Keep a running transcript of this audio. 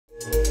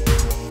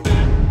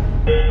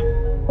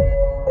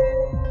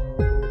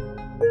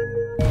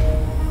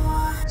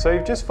So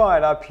you've just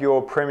fired up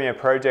your Premiere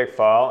project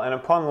file, and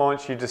upon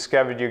launch you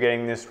discovered you're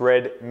getting this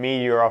red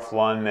media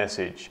offline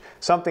message.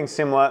 Something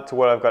similar to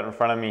what I've got in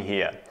front of me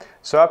here.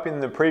 So up in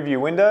the preview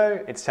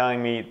window, it's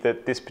telling me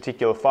that this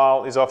particular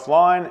file is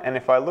offline, and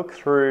if I look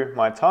through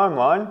my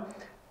timeline,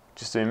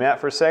 just zoom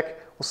out for a sec,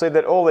 we'll see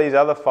that all these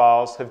other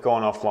files have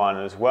gone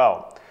offline as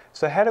well.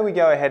 So how do we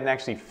go ahead and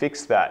actually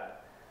fix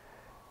that?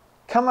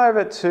 Come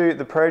over to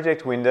the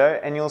project window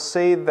and you'll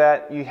see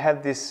that you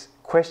have this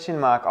question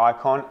mark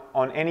icon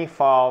on any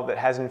file that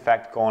has in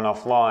fact gone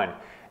offline.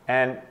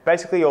 And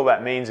basically all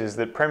that means is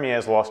that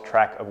Premiere's lost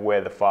track of where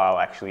the file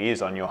actually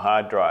is on your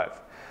hard drive.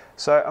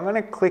 So I'm going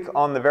to click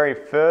on the very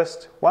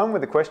first one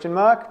with the question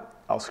mark.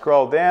 I'll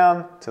scroll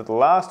down to the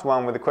last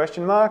one with the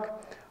question mark,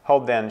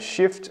 hold down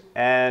Shift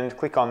and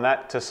click on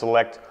that to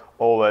select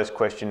all those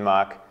question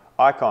mark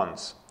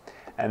icons.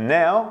 And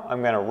now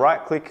I'm going to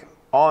right click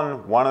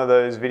on one of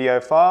those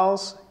video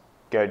files,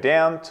 go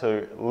down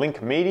to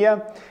Link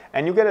Media,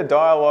 and you'll get a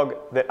dialog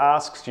that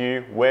asks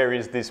you, where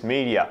is this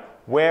media?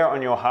 Where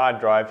on your hard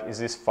drive is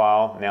this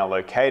file now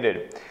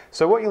located?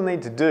 So what you'll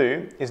need to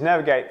do is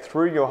navigate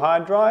through your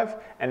hard drive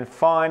and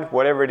find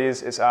whatever it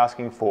is it's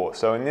asking for.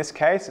 So in this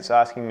case, it's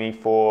asking me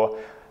for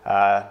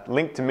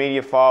link to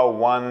media file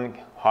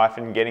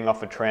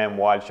 1-gettingoffatram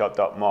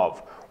wideshot.mov.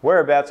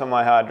 Whereabouts on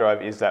my hard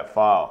drive is that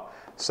file?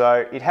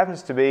 So it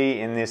happens to be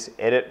in this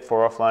Edit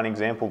for Offline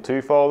Example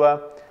 2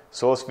 folder,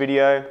 Source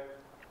Video,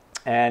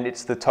 and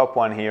it's the top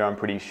one here, I'm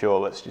pretty sure.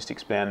 Let's just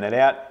expand that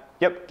out.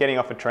 Yep, Getting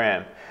Off a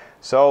Tram.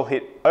 So I'll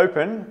hit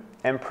Open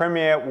and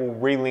Premiere will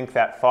relink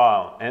that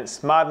file. And it's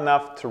smart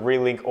enough to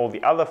relink all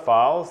the other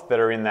files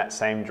that are in that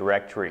same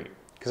directory,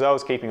 because I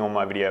was keeping all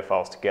my video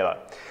files together.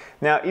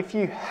 Now, if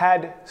you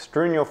had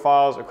strewn your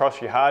files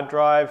across your hard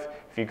drive,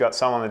 if you've got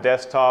some on the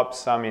desktop,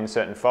 some in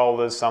certain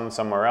folders, some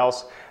somewhere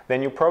else,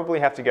 then you'll probably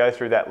have to go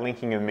through that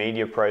linking of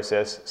media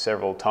process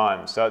several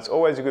times. So it's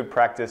always a good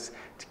practice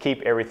to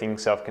keep everything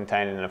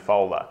self-contained in a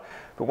folder.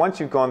 But once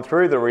you've gone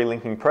through the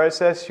relinking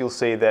process, you'll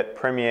see that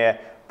Premiere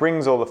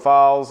brings all the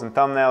files and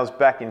thumbnails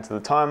back into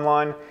the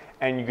timeline,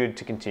 and you're good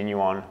to continue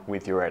on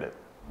with your edit.